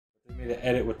to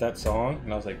edit with that song,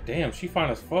 and I was like, damn, she fine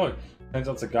as fuck. Turns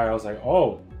out it's a guy. I was like,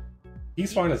 oh,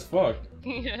 he's fine as fuck.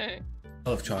 I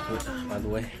love chocolate, by the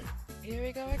way. Here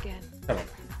we go again.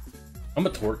 I'm a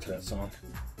twerk to that song.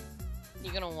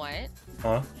 You gonna what?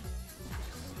 Huh?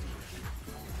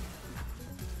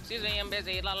 Excuse me, I'm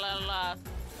busy. La la la.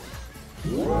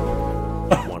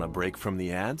 Want a break from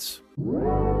the ads?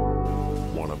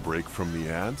 Want a break from the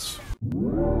ads?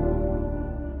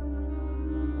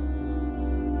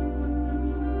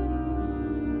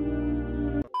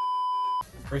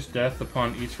 First death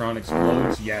upon each round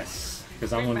explodes. Yes,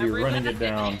 because I'm gonna be running it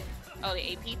down. Oh,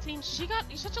 the AP team?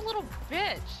 You're such a little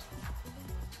bitch.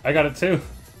 I got it too.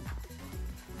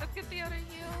 Let's get the other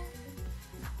heal.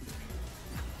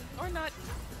 Or not.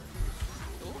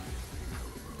 Ooh.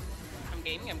 I'm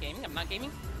gaming, I'm not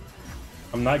gaming.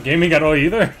 I'm not gaming at all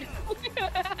either.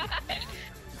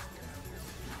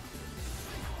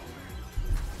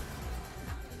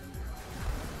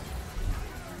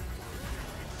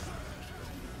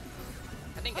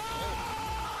 I think it's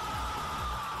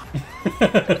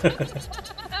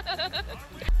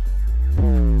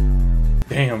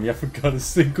Damn, you haven't got a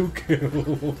single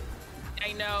kill.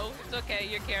 I know. It's okay,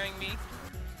 you're carrying me.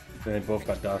 They both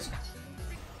got dust.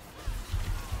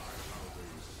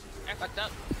 I fucked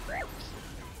up.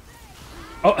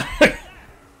 Oh!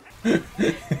 This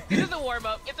is a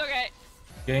warm-up. It's okay.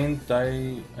 Gain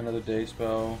die another day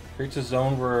spell. Creates a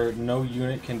zone where no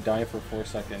unit can die for 4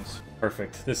 seconds.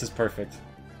 Perfect. This is perfect.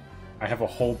 I have a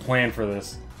whole plan for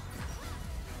this.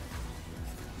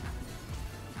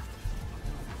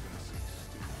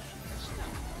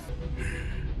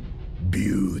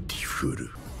 Beautiful.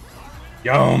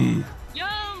 Yum!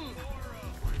 Yum!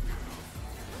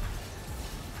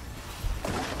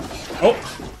 Oh!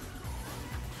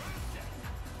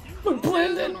 My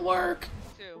plan didn't work!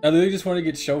 I literally just want to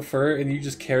get chauffeur and you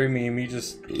just carry me and me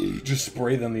just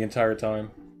spray them the entire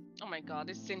time. Oh my god,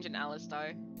 this Singe and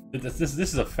Alistar. This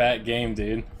is a fat game,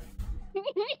 dude.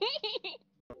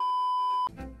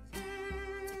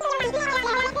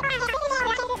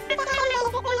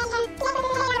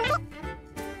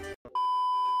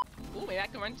 Ooh, maybe I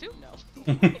can run too? No.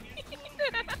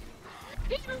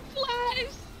 It's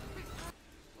flies!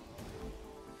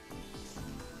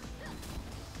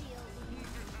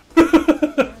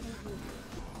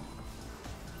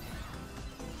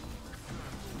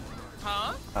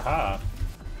 Huh? Aha.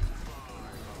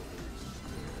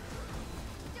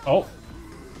 Oh.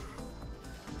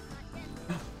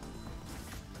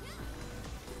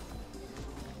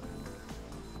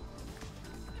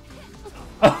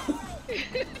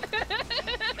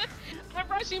 I'm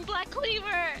rushing Black Cleaver!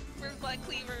 Where's Black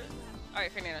Cleaver?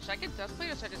 Alright, Fernando, should I get Dust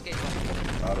Plate or should I just get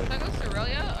one? Got it. Should I go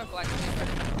Cerealia or Black Cleaver?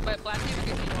 But Black Cleaver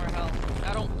gives me more health.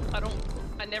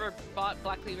 I never bought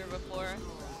Black Cleaver before.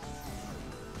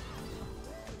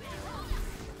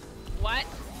 What?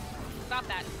 Stop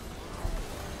that.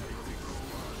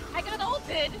 I got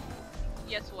ulted!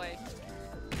 Yes, way.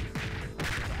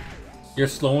 Your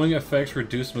slowing effects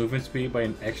reduce movement speed by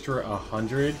an extra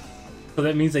 100. So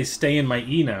that means they stay in my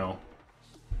E now.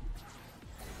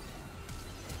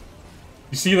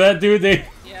 You see that, dude?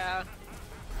 Yeah.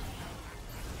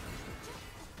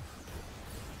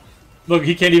 Look,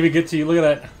 he can't even get to you. Look at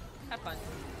that. Have fun.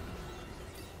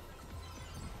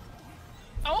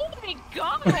 Oh my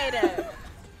god!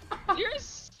 You're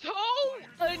so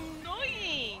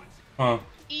annoying! Huh.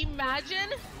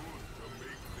 Imagine.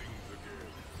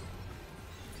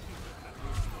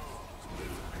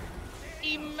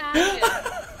 Imagine.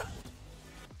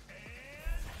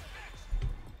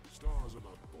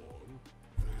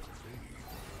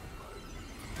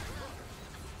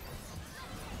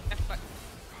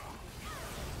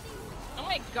 Oh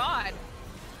my god.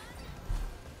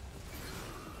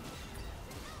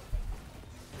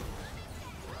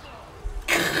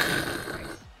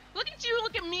 Look at you,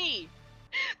 look at me.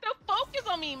 The focus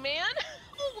on me, man.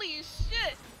 Holy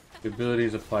shit. The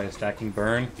abilities apply a stacking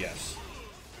burn. Yes.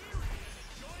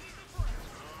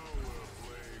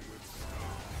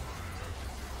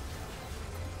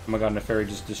 Oh my god, Neferi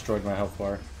just destroyed my health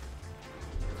bar.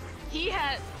 He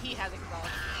has exhaust.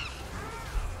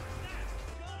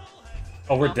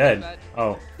 Oh, we're dead.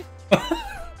 Oh.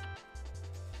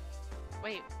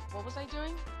 Wait, what was I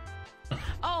doing?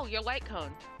 Oh, your light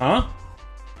cone. Huh?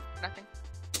 Nothing.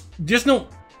 Just no.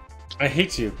 I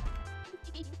hate you.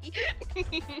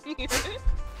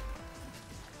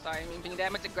 Sorry, I mean being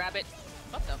damaged to grab it.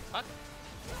 What the fuck?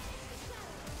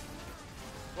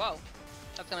 Whoa.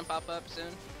 That's gonna pop up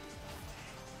soon.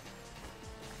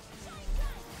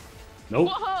 Nope.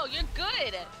 Whoa, you're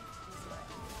good!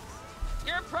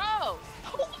 You're a pro!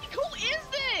 Who is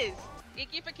this?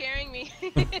 Thank you for carrying me.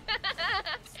 Look at you!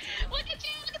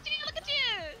 Look at you! Look at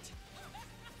you!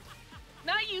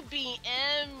 Not you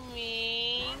BM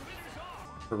me.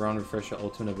 For round refresh your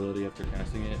ultimate ability after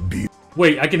casting it.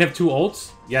 Wait, I can have 2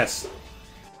 ults? Yes.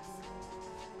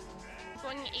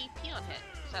 Going AP on hit.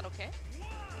 Is that okay?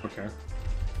 Okay.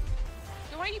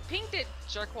 Then why you pinked it,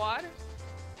 jerkwad?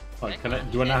 Oh, can I?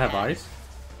 Do I not have eyes?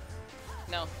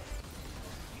 No.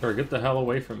 Sure, get the hell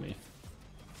away from me.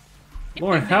 Get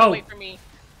Lauren, the thing help! away from me.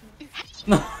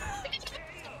 No.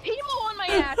 Emo on my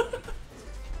ass.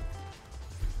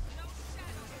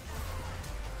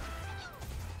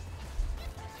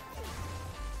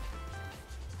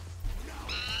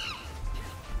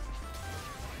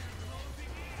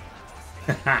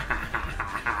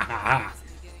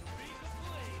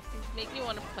 Make me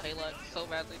want to play Lux so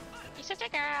badly. You're such a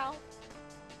girl.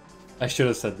 I should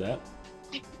have said that.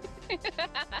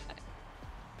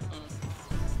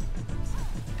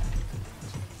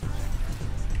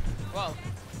 Whoa.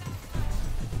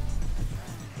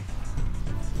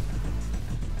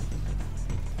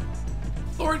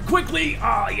 Lord, quickly!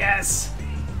 Oh, yes!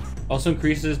 Also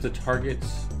increases the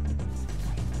target's...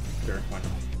 Sure, why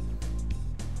not?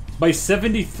 By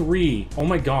 73! Oh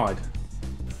my god.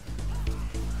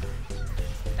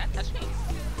 That touched me.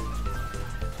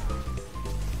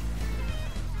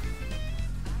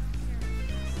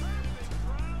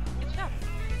 Good job.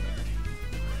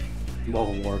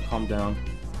 Whoa, War, calm down.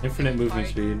 Infinite movement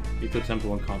speed. Eco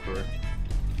Temple and Conqueror.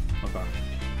 Okay.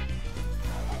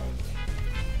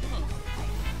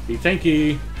 Be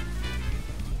tanky!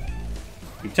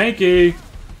 Be tanky!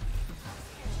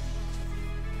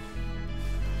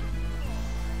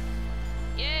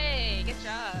 Yay! Good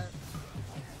job.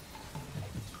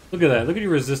 Look at that. Look at your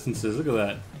resistances. Look at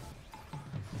that.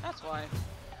 That's why.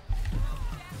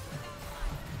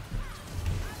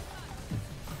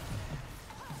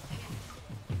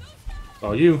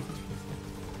 Oh, you.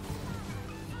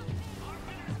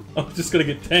 I'm just gonna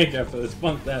get tanked after this.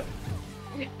 Fuck that.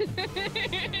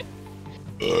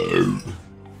 Ew!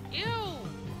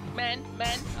 Men.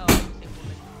 Oh,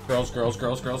 Girls.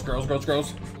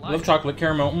 Love chocolate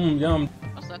caramel. Yum.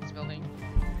 what's that building?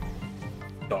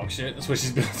 Dog shit. That's what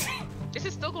she's building. This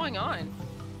is still going on.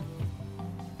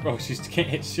 Bro, she can't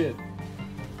hit shit.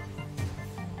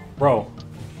 Bro.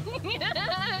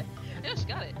 Yeah, she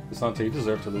got it. Asante, you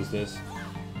deserve to lose this.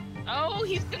 Oh,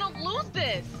 he's gonna lose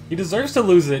this. He deserves to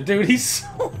lose it, dude. He's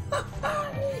so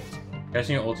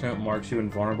Catching an ultimate marks you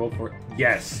invulnerable for...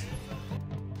 Yes!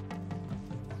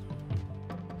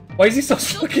 Why is he so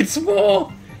fucking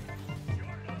small?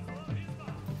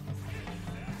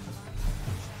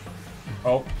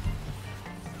 Oh.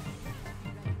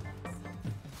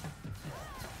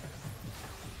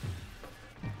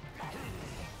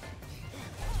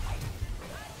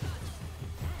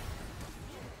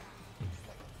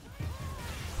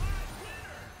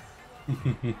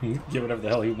 Get whatever the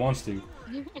hell he wants to.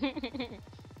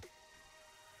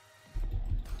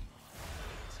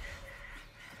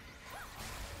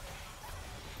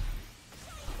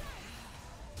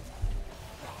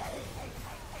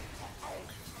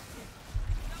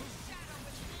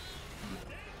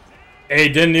 Hey,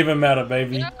 didn't even matter,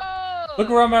 baby. Yo! Look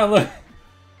where I'm at, look.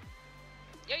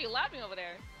 Yo, you laughed me over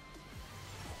there.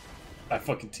 I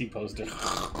fucking T-posted.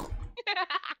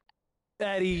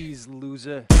 At ease,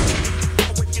 loser.